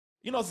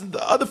You know,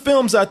 the other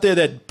films out there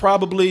that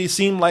probably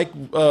seem like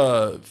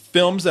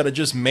films that are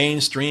just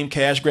mainstream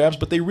cash grabs,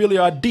 but they really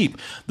are deep.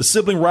 The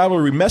sibling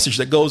rivalry message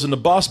that goes into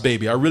Boss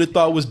Baby, I really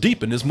thought was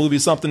deep. And this movie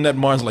is something that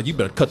Martin's like, you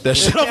better cut that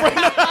shit up right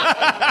now.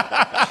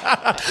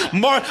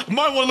 Martin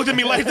want to look at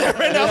me like that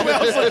right now.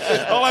 I was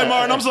like, all right,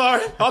 Martin, I'm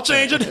sorry. I'll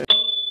change it.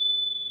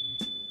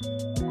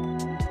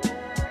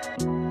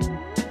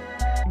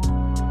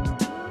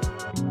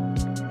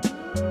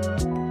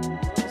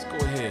 Let's go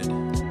ahead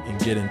and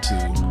get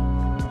into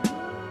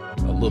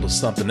a little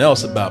something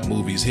else about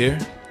movies here.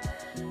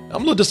 I'm a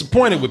little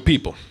disappointed with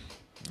people.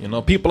 You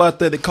know, people out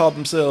there that call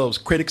themselves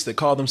critics, that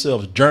call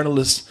themselves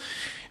journalists,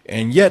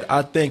 and yet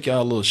I think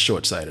y'all a little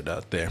short-sighted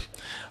out there.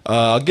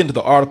 I'll get into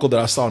the article that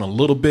I saw in a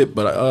little bit,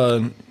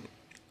 but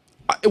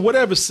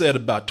whatever's said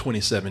about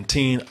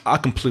 2017, I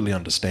completely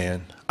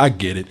understand. I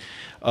get it.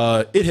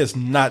 It has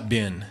not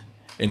been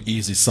an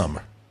easy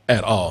summer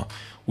at all.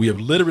 We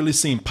have literally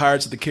seen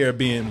Pirates of the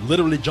Caribbean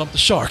literally jump the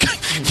shark.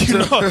 You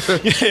know,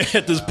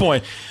 at this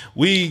point.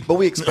 But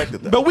we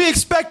expected that. But we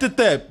expected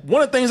that.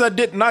 One of the things I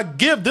did not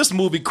give this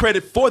movie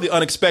credit for the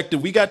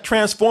unexpected. We got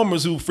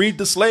Transformers who freed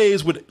the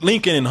slaves with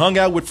Lincoln and hung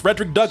out with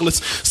Frederick Douglass.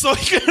 So,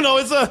 you know,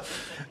 it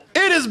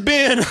has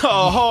been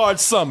a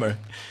hard summer.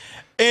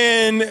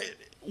 And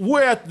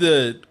we're at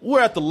the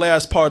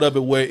last part of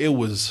it where it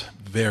was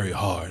very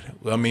hard.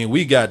 I mean,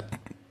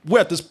 we're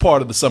at this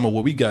part of the summer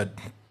where we got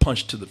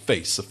punched to the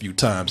face a few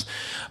times.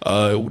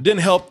 It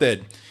didn't help that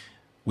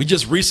we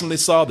just recently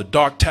saw The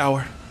Dark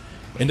Tower.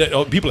 And that,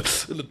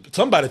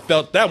 somebody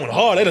felt that one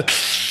hard. They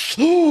just,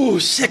 ooh,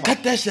 shit,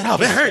 cut that shit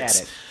off. It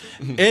hurts.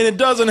 And it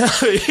doesn't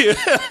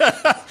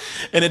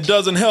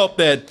help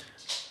that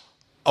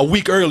a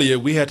week earlier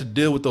we had to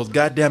deal with those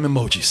goddamn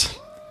emojis.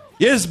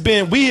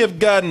 We have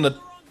gotten a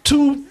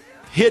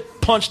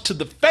 2-hit punch to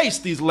the face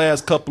these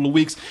last couple of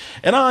weeks.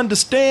 And I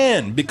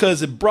understand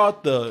because it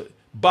brought the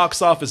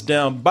box office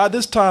down. By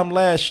this time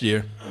last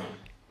year,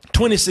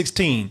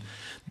 2016,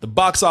 the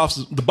box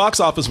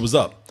office was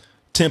up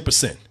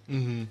 10%.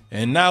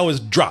 And now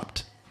it's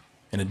dropped.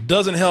 And it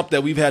doesn't help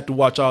that we've had to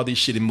watch all these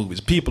shitty movies.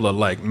 People are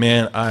like,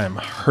 man, I am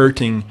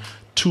hurting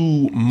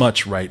too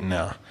much right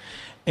now.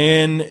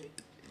 And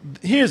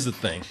here's the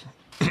thing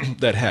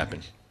that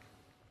happened.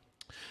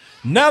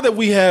 Now that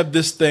we have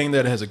this thing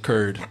that has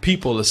occurred,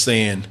 people are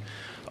saying,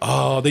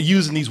 oh, they're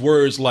using these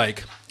words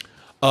like,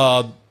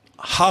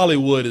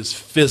 Hollywood is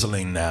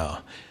fizzling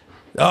now.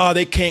 Oh,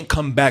 they can't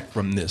come back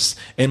from this.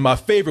 And my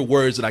favorite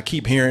words that I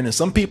keep hearing, and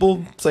some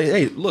people say,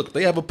 hey, look,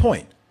 they have a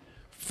point.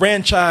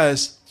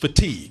 Franchise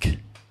fatigue.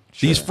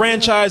 Sure. These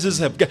franchises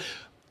have got,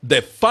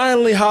 that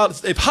finally,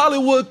 if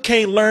Hollywood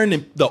can't learn,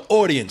 the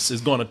audience is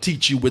going to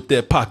teach you with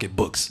their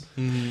pocketbooks.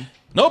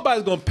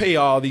 Nobody's going to pay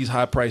all these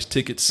high-priced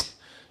tickets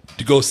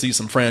to go see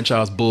some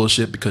franchise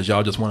bullshit because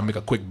y'all just want to make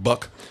a quick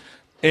buck.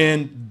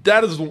 And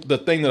that is the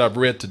thing that I've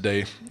read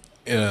today.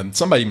 And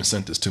somebody even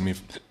sent this to me.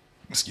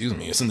 Excuse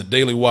me. It's in the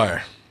Daily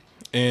Wire.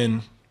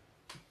 And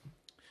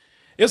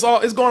it's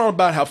going on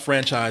about how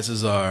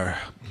franchises are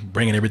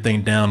bringing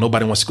everything down.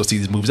 Nobody wants to go see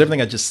these movies.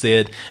 Everything I just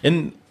said.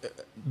 And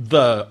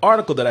the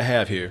article that I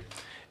have here,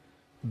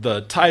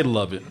 the title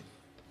of it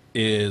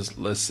is,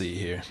 let's see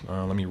here.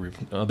 Let me read.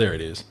 There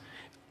it is.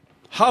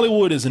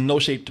 Hollywood is in no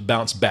shape to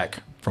bounce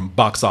back from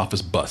box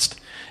office bust.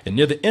 And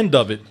near the end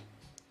of it,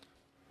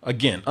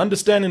 again,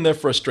 understanding their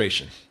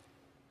frustration,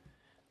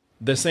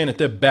 they're saying that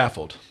they're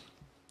baffled.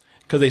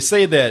 Because they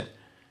say that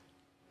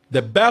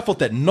they're baffled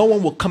that no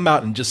one will come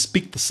out and just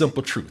speak the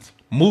simple truth.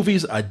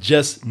 Movies are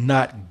just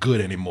not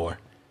good anymore.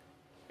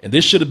 And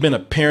this should have been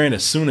apparent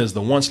as soon as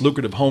the once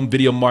lucrative home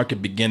video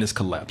market began its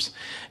collapse.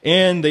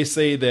 And they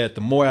say that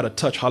the more out of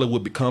touch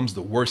Hollywood becomes,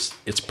 the worse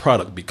its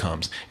product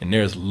becomes. And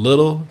there's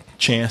little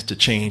chance to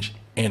change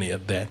any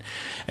of that.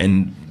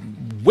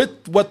 And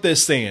with what they're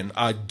saying,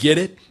 I get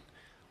it.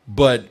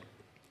 But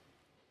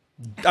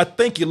I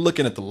think you're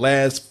looking at the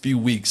last few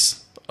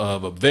weeks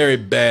of a very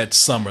bad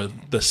summer,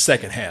 the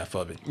second half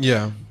of it.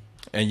 Yeah.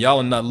 And y'all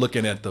are not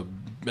looking at the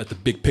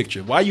big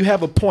picture. Why you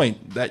have a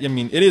point that, I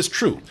mean, it is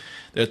true.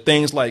 There are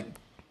things like,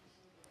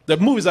 there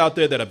are movies out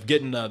there that are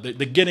getting, they're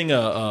getting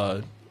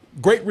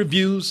great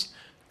reviews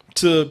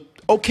to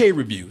okay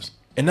reviews.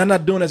 And they're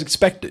not doing as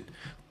expected.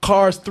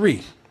 Cars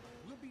 3.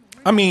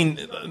 I mean,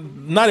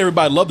 not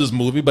everybody loved this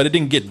movie, but it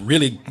didn't get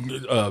really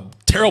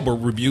terrible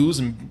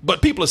reviews.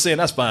 But people are saying,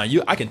 that's fine.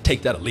 I can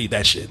take that or leave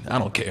that shit. I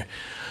don't care.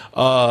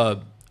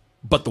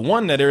 But the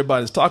one that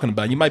everybody's talking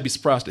about, you might be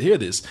surprised to hear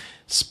this,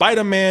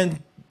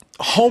 Spider-Man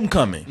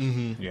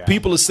Homecoming. Yeah.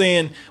 People are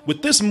saying,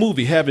 with this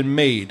movie having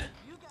made,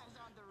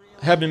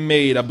 I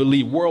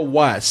believe,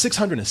 worldwide,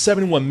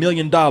 $671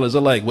 million, they're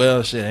like,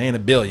 well, shit, ain't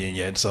 $1 billion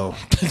yet, so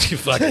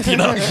fuck it, you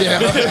know?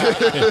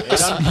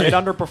 It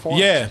underperformed.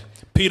 Yeah.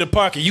 Peter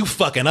Parker, you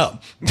fucking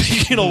up.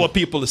 You know what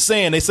people are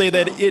saying. They say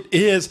that it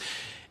is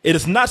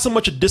not so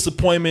much a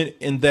disappointment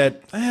in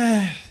that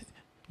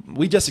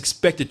we just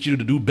expected you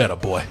to do better,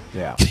 boy.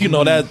 Yeah. You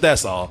know,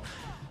 that's all.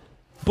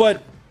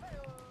 But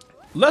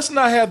let's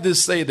not have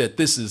this say that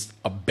this is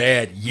a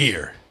bad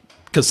year.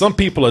 because some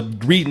people are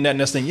reading that and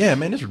they're saying, yeah,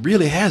 man, this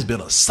really has been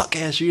a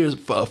suck-ass year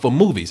for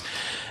movies.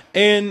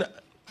 And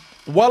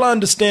while I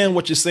understand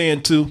what you're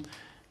saying, too,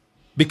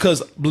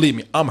 because, believe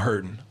me, I'm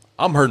hurting.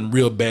 I'm hurting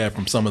real bad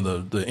from some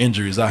of the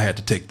injuries I had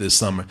to take this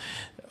summer.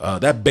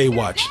 That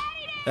Baywatch.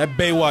 That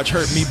Baywatch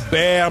hurt me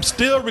bad. I'm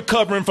still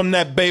recovering from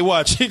that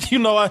Baywatch. You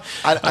know, I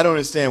don't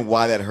understand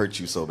why that hurt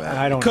you so bad.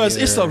 I don't because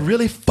either. it's a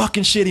really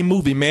fucking shitty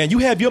movie, man. You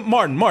have your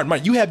Martin.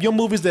 You have your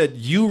movies that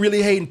you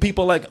really hate, and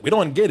people like we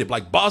don't get it,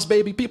 like Boss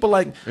Baby. People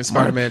like And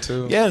Spider-Man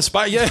 2. Yeah,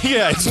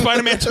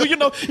 Spider-Man 2. You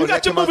know, you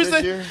got your movies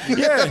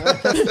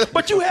that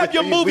but you have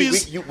your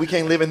movies. We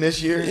can't live in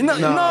this year.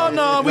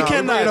 No, we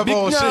cannot.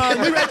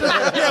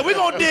 We're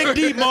gonna dig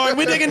deep, Martin.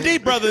 We're digging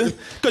deep, brother.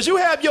 Because you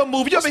have your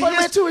movie.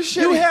 Spider-Man 2 is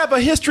shitty. You have a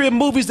history of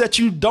movies that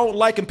you don't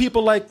like, and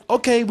people like,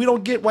 okay, we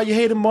don't get why you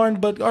hate him, Martin,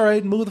 but all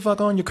right, move the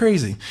fuck on. You're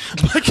crazy.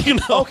 But you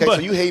know, okay, so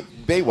you hate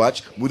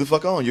Baywatch. Move the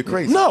fuck on. You're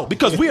crazy. No,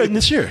 because we are in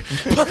this year.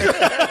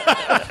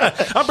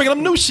 I'm bringing up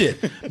new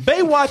shit.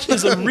 Baywatch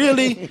is a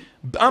really.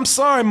 I'm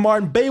sorry,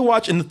 Martin.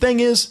 Baywatch, and the thing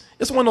is,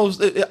 it's one of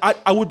those.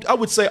 I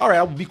would say, all right,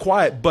 I would be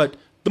quiet, but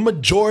the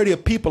majority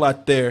of people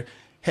out there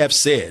have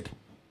said.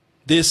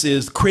 This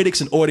is critics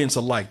and audience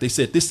alike. They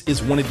said this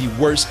is one of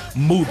the worst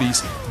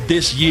movies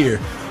this year.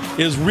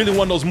 It is really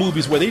one of those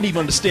movies where they didn't even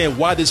understand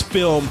why this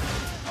film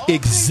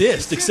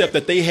exists, except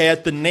that they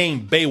had the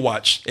name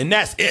Baywatch, and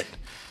that's it.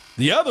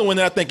 The other one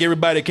that I think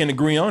everybody can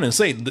agree on and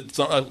say,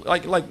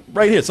 like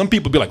right here, some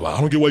people be like, well, I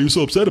don't get why you're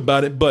so upset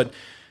about it, but,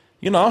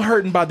 you know, I'm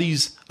hurting by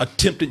these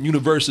attempted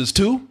universes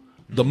too.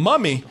 The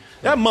Mummy,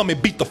 that Mummy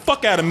beat the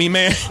fuck out of me,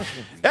 man.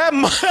 That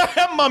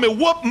Mummy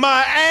whooped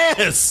my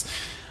ass.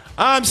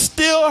 I'm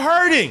still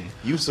hurting.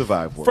 You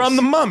survived worse. From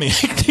the Mummy.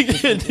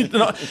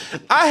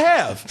 I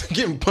have.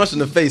 Getting punched in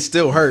the face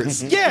still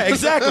hurts. Yeah,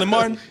 exactly,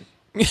 Martin.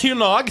 You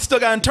know, I still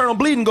got internal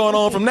bleeding going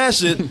on from that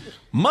shit.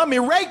 Mummy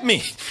raped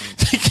me.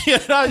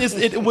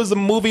 It was a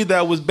movie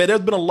that was bad.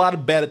 There's been a lot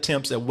of bad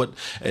attempts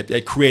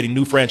at creating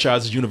new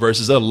franchises,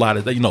 universes. A lot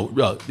of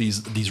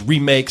these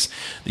remakes,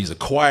 these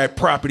acquired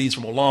properties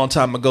from a long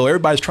time ago.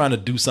 Everybody's trying to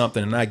do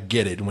something, and I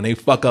get it. When they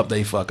fuck up,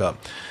 they fuck up.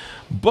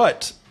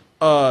 But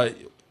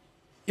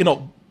you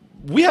know,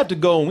 we have to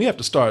go and we have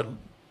to start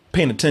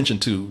paying attention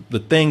to the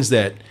things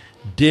that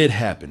did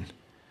happen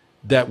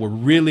that were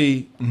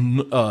really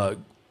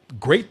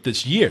great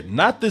this year,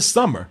 not this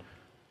summer,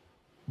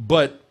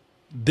 but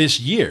this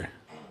year.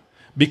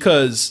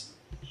 Because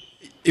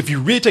if you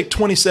really take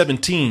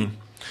 2017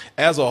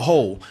 as a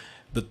whole,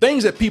 the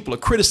things that people are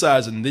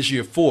criticizing this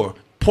year for,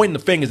 pointing the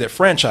fingers at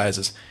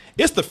franchises,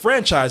 it's the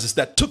franchises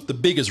that took the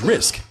biggest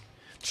risk.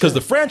 Because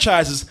the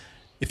franchises,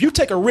 if you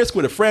take a risk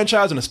with a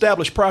franchise and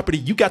established property,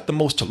 you got the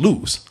most to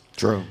lose.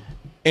 True.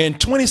 In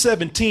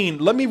 2017,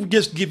 let me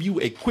just give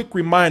you a quick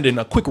reminder and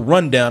a quick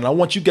rundown. I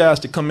want you guys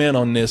to come in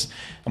on this.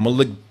 We're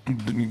going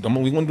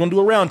to do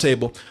a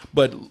roundtable,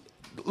 but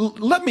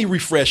let me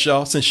refresh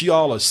y'all since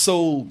y'all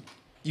are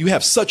you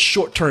have such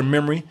short-term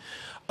memory.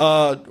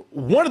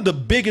 One of the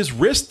biggest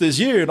risks this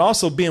year, and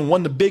also being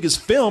one of the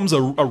biggest films,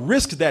 a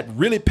risk that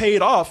really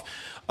paid off,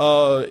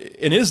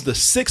 and is the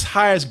 6th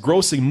highest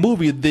grossing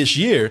movie this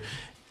year,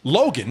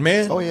 Logan,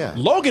 man. Oh, yeah.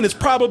 Logan is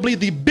probably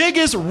the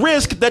biggest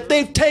risk that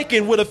they've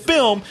taken with a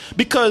film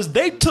because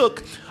they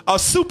took a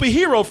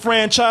superhero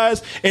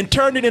franchise and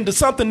turned it into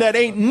something that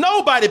ain't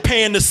nobody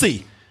paying to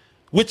see,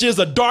 which is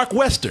a dark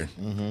Western.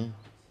 Mm-hmm.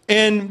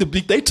 And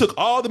they took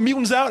all the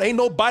mutants out. Ain't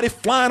nobody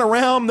flying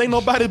around. Ain't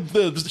nobody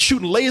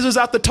shooting lasers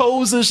out the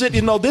toes and shit.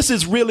 You know, this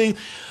is really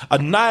a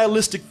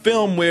nihilistic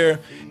film where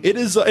it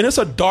is, and it's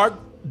a dark,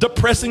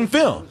 depressing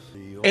film.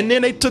 And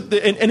then they took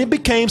and it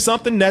became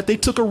something that they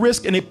took a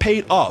risk and it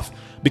paid off.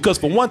 Because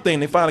for one thing,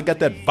 they finally got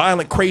that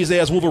violent,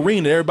 crazy-ass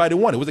Wolverine that everybody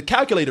wanted. It was a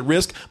calculated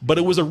risk, but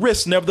it was a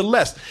risk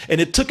nevertheless.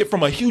 And it took it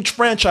from a huge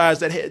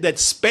franchise that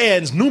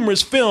spans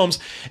numerous films.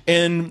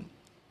 And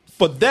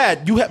for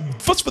that,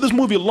 for this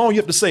movie alone, you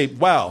have to say,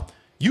 wow,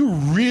 you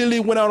really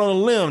went out on a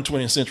limb,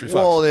 20th Century Fox.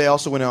 Well, they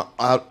also went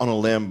out on a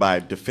limb by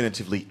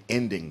definitively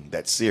ending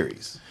that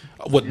series.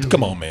 What?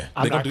 Come on, man.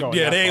 I'm not going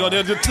they ain't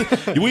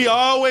gonna. We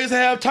always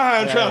have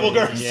time travel,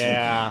 girls.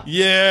 Yeah.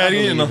 Yeah,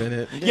 you know.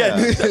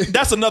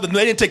 That's another.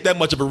 They didn't take that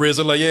much of a risk.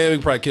 They're like, yeah, we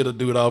probably kill the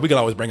dude off. We can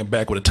always bring him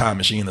back with a time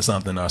machine or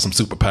something or some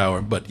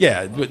superpower. But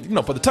yeah, you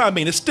know, for the time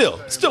being, it's still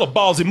a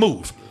ballsy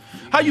move.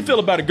 How you feel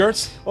about it,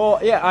 Gertz? Well,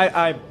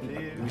 yeah,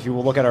 if you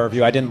will look at our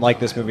review, I didn't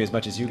like this movie as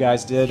much as you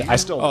guys did. I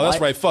still. Oh,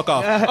 that's right. Fuck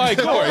off. All right,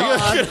 Corey.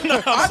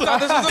 I thought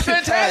this was a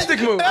fantastic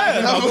movie.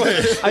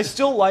 I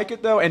still like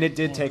it though, and it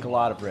did take a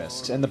lot of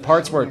risks. And the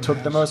parts where it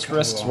took the most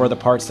risks were the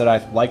parts that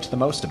I liked the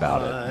most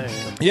about it.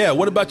 Yeah.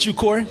 What about you,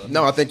 Corey?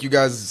 No, I think you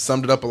guys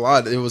summed it up a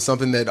lot. It was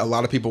something that a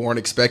lot of people weren't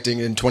expecting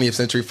in 20th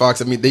Century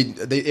Fox. I mean,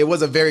 it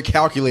was a very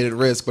calculated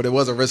risk, but it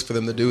was a risk for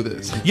them to do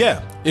this.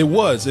 Yeah, it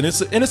was, and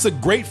it's a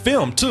great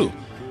film too.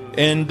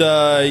 And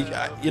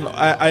you know,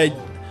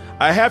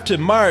 I have to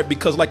admire it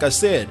because, like I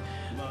said,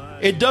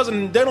 It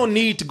doesn't. They don't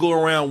need to go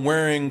around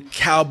wearing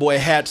cowboy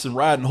hats and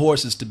riding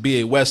horses to be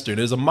a Western.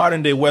 There's a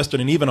modern day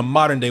Western, and even a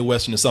modern day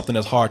Western is something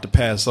that's hard to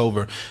pass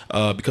over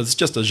because it's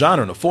just a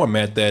genre and a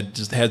format that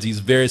just has these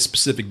very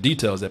specific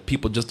details that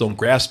people just don't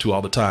grasp to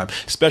all the time.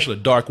 Especially a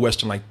dark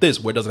Western like this,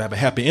 where it doesn't have a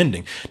happy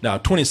ending. Now,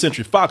 20th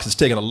Century Fox is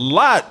taking a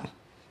lot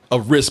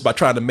of risk by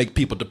trying to make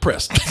people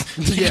depressed.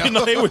 Yeah.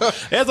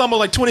 It's almost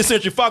like 20th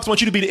Century Fox wants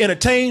you to be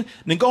entertained,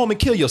 then go home and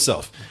kill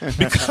yourself.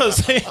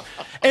 Because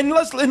and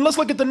let's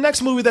look at the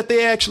next movie that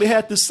they actually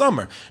had this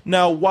summer.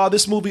 Now, while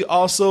this movie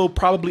also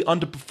probably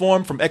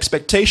underperformed from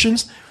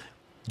expectations,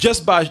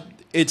 just by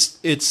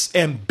its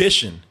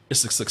ambition,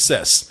 it's a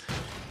success.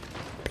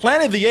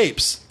 Planet of the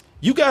Apes.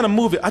 You got a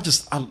movie. I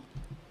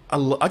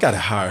gotta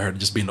hire her to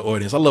just be in the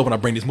audience. I love when I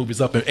bring these movies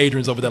up and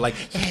Adrian's over there like,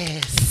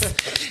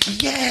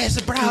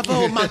 yes,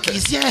 bravo,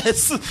 monkeys,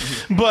 yes.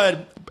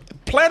 But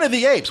Planet of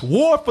the Apes,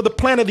 War for the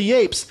Planet of the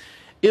Apes,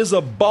 is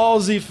a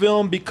ballsy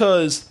film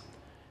because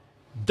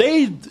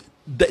they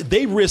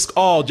risk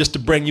all just to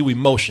bring you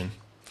emotion.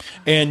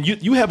 And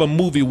you have a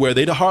movie where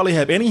they hardly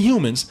have any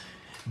humans.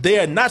 They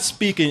are not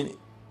speaking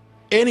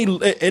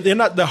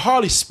they're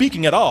hardly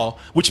speaking at all,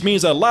 which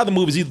means that a lot of the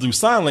movies either do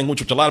sign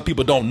language, which a lot of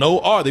people don't know,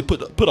 or they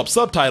put up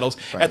subtitles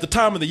at the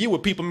time of the year where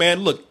people, man,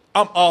 look,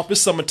 I'm off.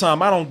 It's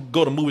summertime. I don't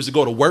go to movies to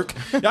go to work.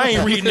 I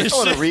ain't reading this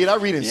shit. I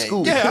read in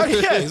school. Yeah,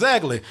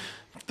 exactly.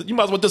 You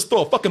might as well just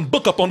throw a fucking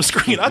book up on the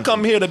screen. I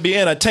come here to be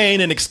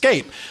entertained and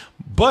escape.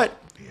 But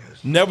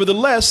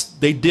nevertheless,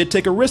 they did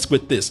take a risk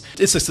with this.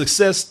 It's a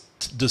success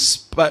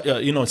despite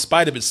in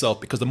spite of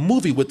itself, because the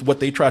movie with what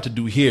they tried to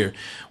do here,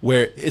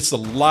 where it's a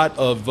lot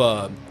of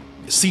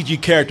CG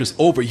characters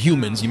over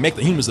humans, you make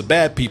the humans the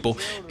bad people,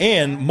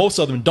 and most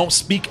of them don't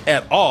speak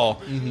at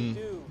all.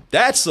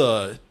 That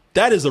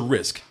is a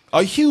risk,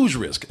 a huge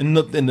risk, and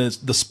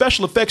the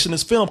special effects in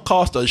this film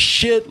cost a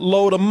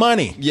shitload of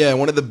money. Yeah,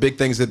 one of the big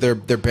things that they're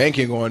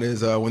banking on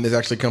is when this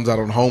actually comes out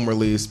on home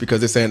release,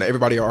 because they're saying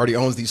everybody already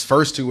owns these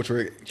first two, which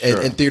were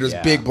in theaters,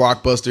 big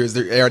blockbusters.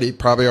 They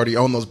probably already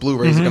own those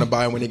Blu-rays. They're gonna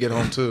buy them when they get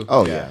home too.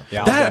 Oh yeah.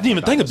 I didn't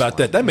even think about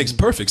that. That makes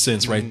perfect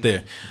sense right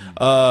there.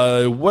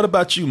 What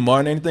about you,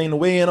 Martin? Anything to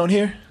weigh in on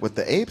here? With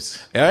the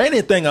apes?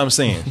 Anything I'm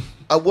saying?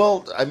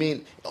 Well, I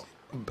mean,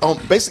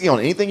 basically on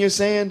anything you're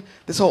saying,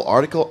 this whole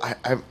article,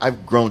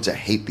 I've grown to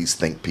hate these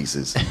think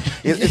pieces.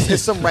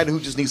 It's some writer who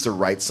just needs to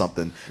write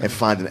something and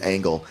find an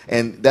angle.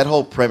 And that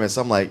whole premise,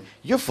 I'm like,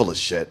 you're full of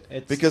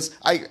shit. Because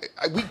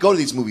we go to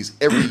these movies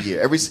every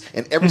year.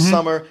 Every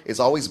summer, it's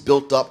always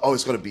built up. Oh,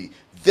 it's going to be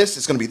this,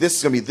 it's going to be this,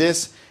 it's going to be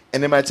this.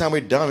 And then by the time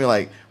we're done, we're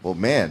like, well,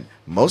 man,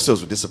 most of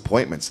those were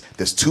disappointments.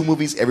 There's 2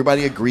 movies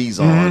everybody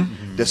agrees on.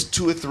 There's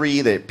 2 or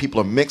 3 that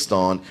people are mixed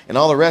on. And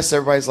all the rest,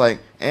 everybody's like,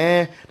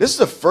 eh. This is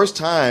the first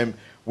time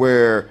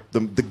where the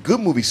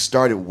good movies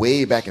started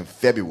way back in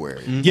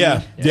February.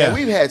 Yeah. And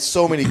we've had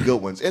so many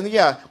good ones. And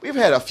yeah, we've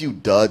had a few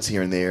duds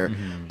here and there.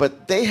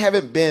 But they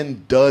haven't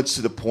been duds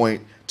to the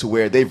point to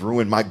where they've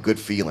ruined my good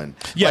feeling.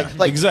 Yeah,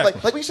 exactly.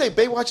 Like when you say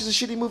Baywatch is a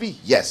shitty movie,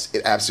 yes,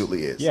 it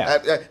absolutely is.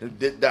 Yeah.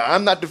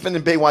 I'm not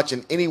defending Baywatch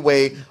in any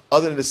way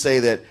other than to say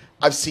that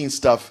I've seen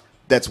stuff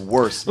that's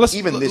worse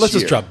even this year. Let's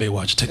just drop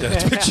Baywatch. Take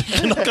that picture.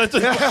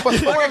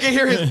 I can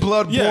hear his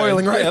blood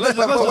boiling right now.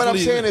 But what I'm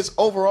saying is,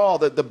 overall,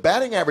 the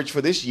batting average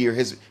for this year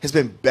has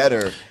been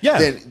better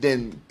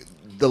than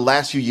the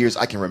last few years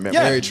I can remember.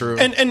 Yeah. Very true.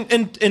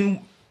 And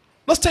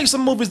let's take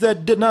some movies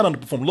that did not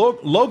underperform.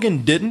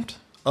 Logan didn't.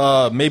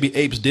 Maybe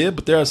Apes did,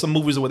 but there are some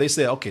movies where they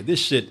say, okay, this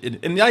shit,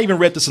 and I even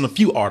read this in a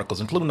few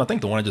articles, including I think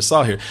the one I just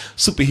saw here,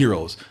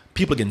 superheroes.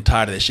 People are getting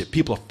tired of that shit.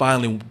 People are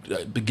finally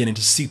beginning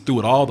to see through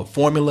it all. The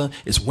formula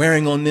is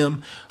wearing on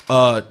them.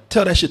 Tell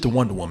that shit to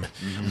Wonder Woman.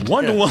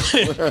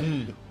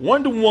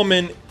 Wonder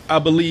Woman, I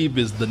believe,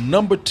 is the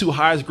 #2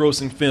 highest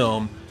grossing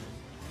film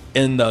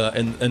in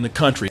the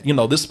country. You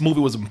know, this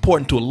movie was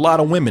important to a lot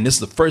of women. This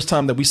is the first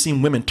time that we've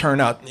seen women turn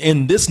out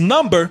in this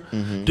number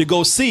to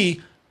go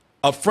see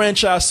a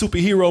franchise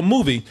superhero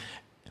movie,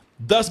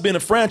 thus being a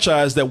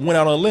franchise that went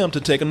out on a limb to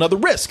take another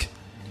risk.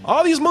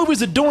 All these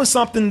movies are doing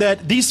something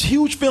that, these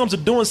huge films are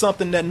doing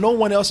something that no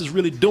one else is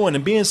really doing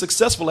and being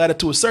successful at it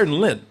to a certain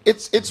length.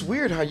 It's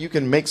weird how you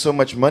can make so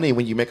much money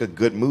when you make a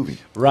good movie.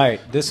 Right.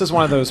 This is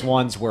one of those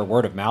ones where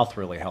word of mouth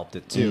really helped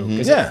it too.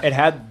 Because it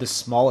had the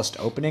smallest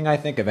opening, I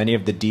think, of any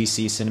of the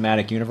DC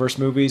Cinematic Universe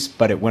movies,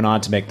 but it went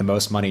on to make the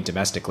most money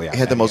domestically. It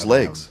had the most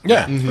legs.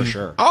 Yeah. For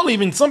sure.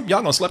 Y'all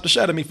gonna slap the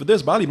shit out of me for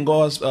this, but I'll even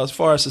go as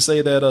far as to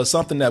say that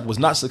something that was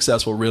not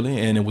successful really,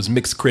 and it was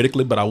mixed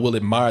critically, but I will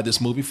admire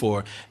this movie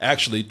for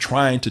actually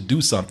trying to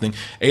do something.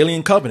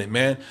 Alien Covenant,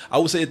 man. I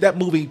would say that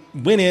movie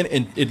went in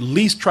and at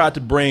least tried to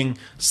bring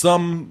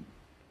some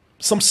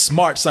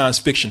smart science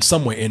fiction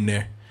somewhere in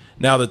there.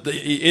 Now that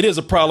it is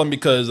a problem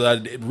because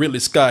Ridley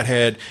Scott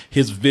had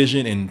his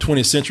vision, and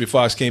 20th Century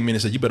Fox came in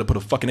and said, "You better put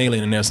a fucking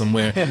alien in there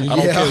somewhere." I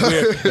don't care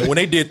where. And when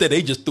they did that,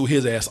 they just threw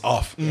his ass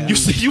off. Yeah. You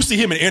see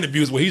him in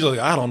interviews where he's like,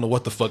 "I don't know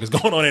what the fuck is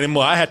going on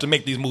anymore. I had to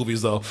make these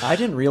movies though." I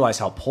didn't realize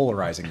how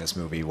polarizing this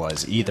movie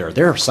was either.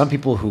 There are some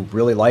people who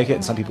really like it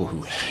and some people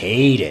who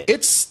hate it.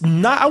 It's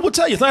not. I will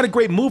tell you, it's not a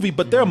great movie,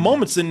 but there are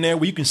moments in there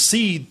where you can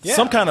see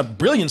some kind of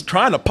brilliance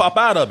trying to pop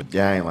out of it.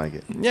 Yeah, I ain't like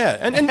it. Yeah,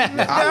 and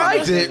I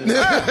liked it.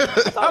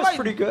 That was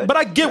pretty good. But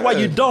I get why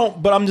you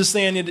don't. But I'm just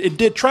saying it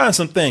did try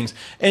some things.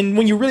 And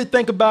when you really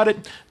think about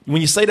it,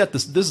 when you say that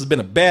this has been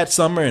a bad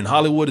summer and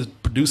Hollywood is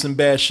producing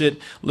bad shit,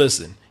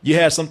 listen, you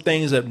had some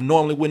things that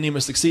normally wouldn't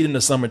even succeed in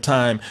the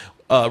summertime.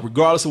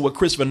 Regardless of what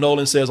Christopher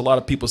Nolan says, a lot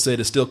of people said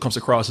it still comes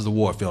across as a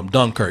war film,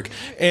 Dunkirk.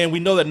 And we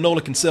know that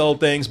Nolan can sell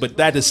things, but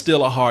that is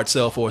still a hard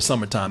sell for a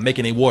summertime,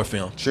 making a war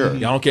film. Sure. I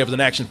don't care if it's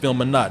an action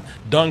film or not.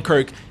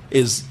 Dunkirk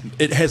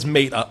has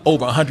made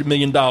over $100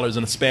 million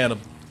in a span of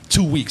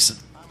 2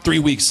 weeks, 3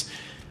 weeks.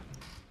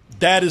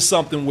 That is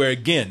something where,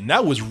 again,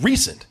 that was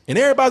recent, and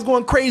everybody's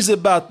going crazy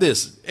about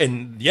this,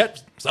 and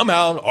yet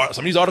somehow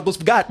some of these articles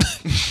forgot.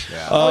 That's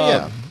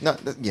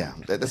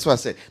what I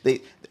said.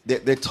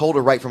 They're told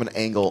to write from an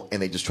angle,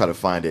 and they just try to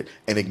find it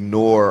and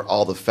ignore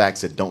all the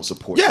facts that don't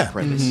support the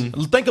premise.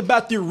 Mm-hmm. Think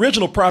about the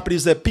original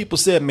properties that people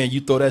said, man, you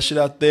throw that shit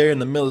out there in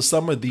the middle of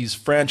summer, these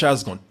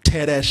franchises are going to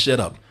tear that shit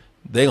up.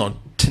 They're going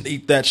to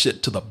eat that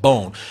shit to the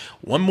bone.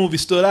 One movie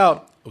stood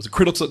out. It was a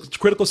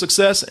critical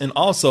success, and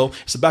also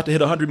it's about to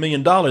hit $100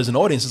 million, and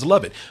audiences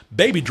love it.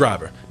 Baby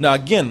Driver. Now,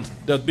 again,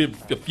 there'll be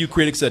a few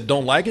critics that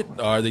don't like it,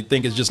 or they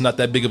think it's just not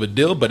that big of a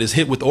deal, but it's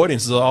hit with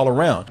audiences all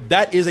around.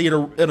 That is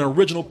an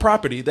original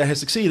property that has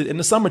succeeded in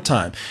the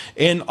summertime.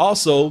 And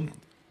also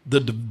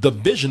the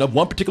vision of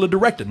one particular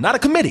director, not a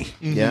committee.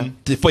 Yeah.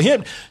 For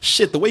him,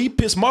 shit, the way he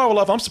pissed Marvel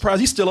off, I'm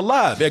surprised he's still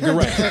alive, Edgar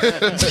Wright.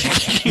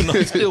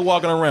 He's still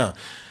walking around.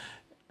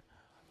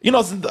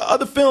 The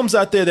other films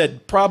out there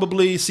that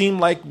probably seem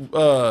like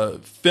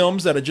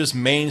films that are just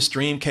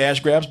mainstream cash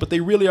grabs, but they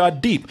really are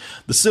deep.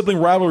 The sibling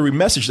rivalry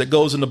message that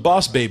goes into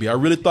Boss Baby, I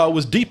really thought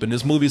was deep. And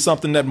this movie is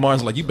something that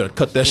Martin's like, you better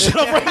cut that shit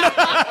up right now.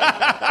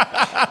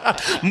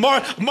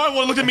 Martin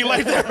won't look at me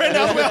like that right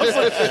now. I was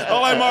like, all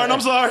right, Martin,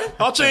 I'm sorry.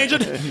 I'll change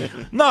it.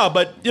 No,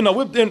 but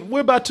we're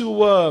about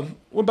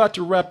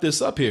to wrap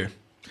this up here.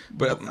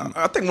 But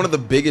I think one of the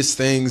biggest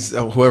things,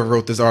 whoever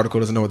wrote this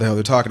article doesn't know what the hell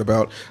they're talking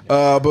about,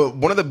 but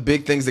one of the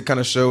big things that kind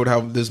of showed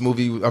how this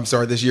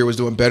year was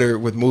doing better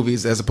with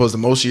movies as opposed to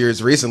most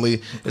years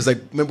recently is like,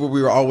 remember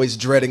we were always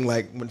dreading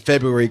like when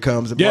February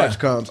comes and March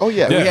comes. Oh,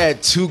 yeah. We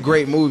had two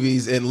great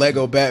movies in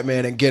Lego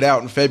Batman and Get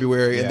Out in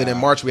February, and then in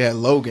March we had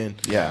Logan.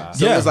 Yeah.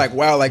 So it was like,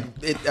 wow, I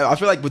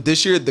feel like with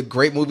this year, the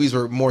great movies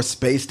were more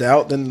spaced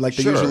out than like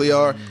they usually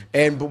are,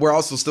 but we're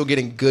also still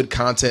getting good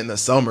content in the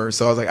summer.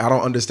 So I was like, I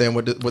don't understand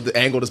what the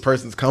angle this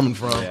person's coming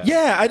from.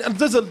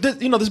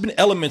 There's been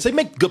elements. They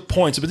make good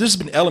points, but there's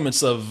been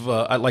elements of,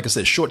 like I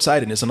said,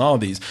 short-sightedness in all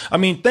of these. I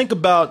mean, think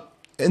about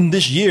in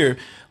this year.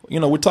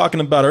 We're talking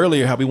about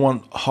earlier how we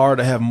want horror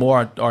to have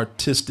more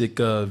artistic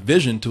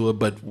vision to it,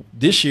 but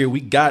this year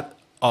we got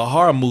a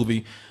horror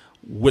movie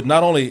with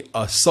not only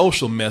a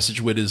social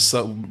message,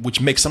 which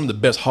makes some of the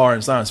best horror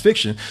and science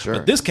fiction,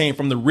 but this came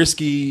from the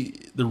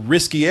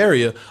risky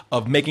area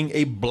of making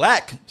a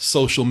black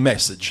social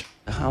message.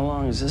 How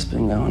long has this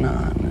been going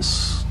on?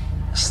 This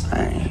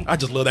thing. I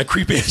just love that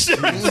creepy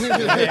shit.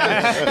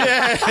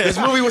 This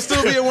movie would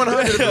still be at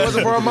 100 if it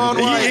wasn't for Amon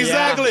White.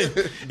 Exactly.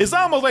 Yeah. It's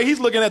almost like he's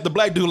looking at the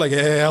black dude like,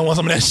 hey, I want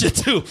some of that shit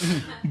too.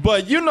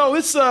 But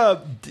it's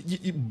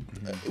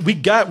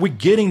we're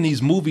getting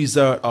these movies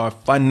that are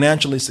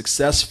financially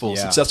successful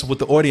with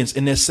the audience,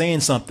 and they're saying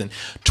something.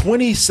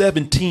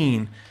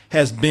 2017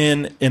 has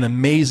been an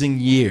amazing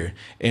year,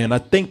 and I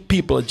think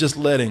people are just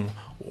letting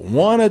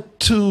 1 or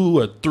 2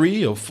 or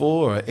 3 or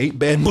 4 or 8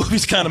 bad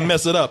movies kind of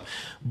mess it up.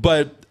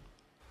 But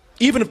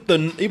even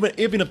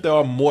if there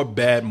are more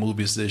bad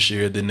movies this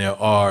year than there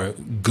are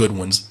good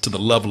ones to the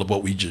level of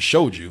what we just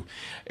showed you,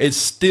 it's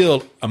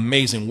still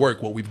amazing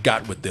work what we've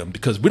got with them,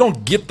 because we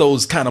don't get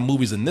those kind of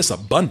movies in this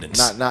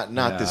abundance.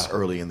 Not this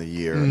early in the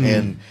year.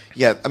 And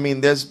I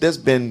mean, there's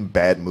been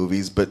bad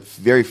movies, but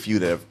very few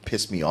that have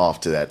pissed me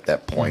off to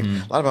that point.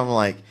 A lot of them I'm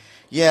like,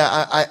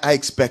 I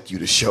expect you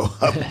to show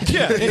up.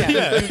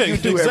 You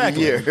do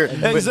every year.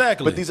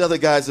 Exactly. But these other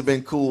guys have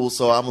been cool,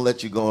 so I'm going to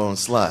let you go on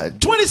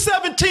slide.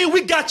 2017,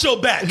 we got your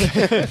back.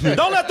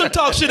 Don't let them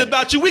talk shit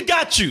about you. We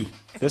got you.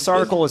 This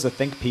article is a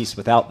think piece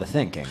without the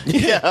thinking.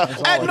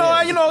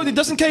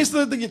 Just in case,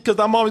 because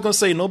I'm always going to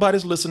say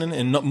nobody's listening,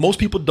 and most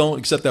people don't,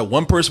 except that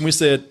one person we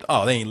said,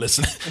 oh, they ain't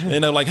listening.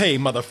 And they're like, hey,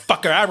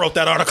 motherfucker, I wrote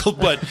that article.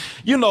 But,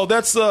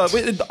 that's,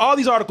 all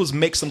these articles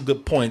make some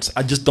good points.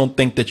 I just don't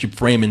think that you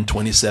frame in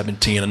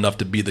 2017 enough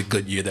to be the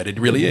good year that it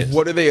really is.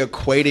 What are they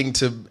equating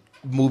to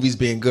movies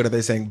being good? Are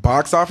they saying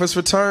box office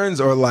returns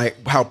or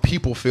like how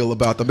people feel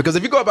about them? Because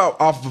if you go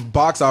off of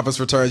box office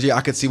returns, I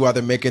could see why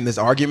they're making this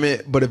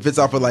argument. But if it's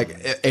off of like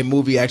a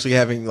movie actually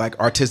having like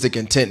artistic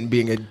intent and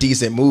being a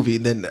decent movie,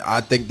 then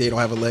I think they don't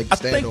have a leg to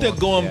stand on. I think they're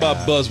going by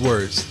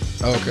buzzwords.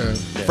 Okay.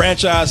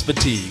 Franchise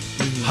fatigue.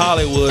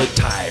 Hollywood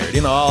tired.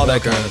 You know, all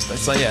that kind of stuff.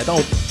 So yeah,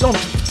 don't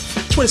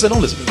 20 Cent,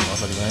 don't listen to this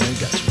motherfucker, man.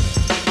 Got you.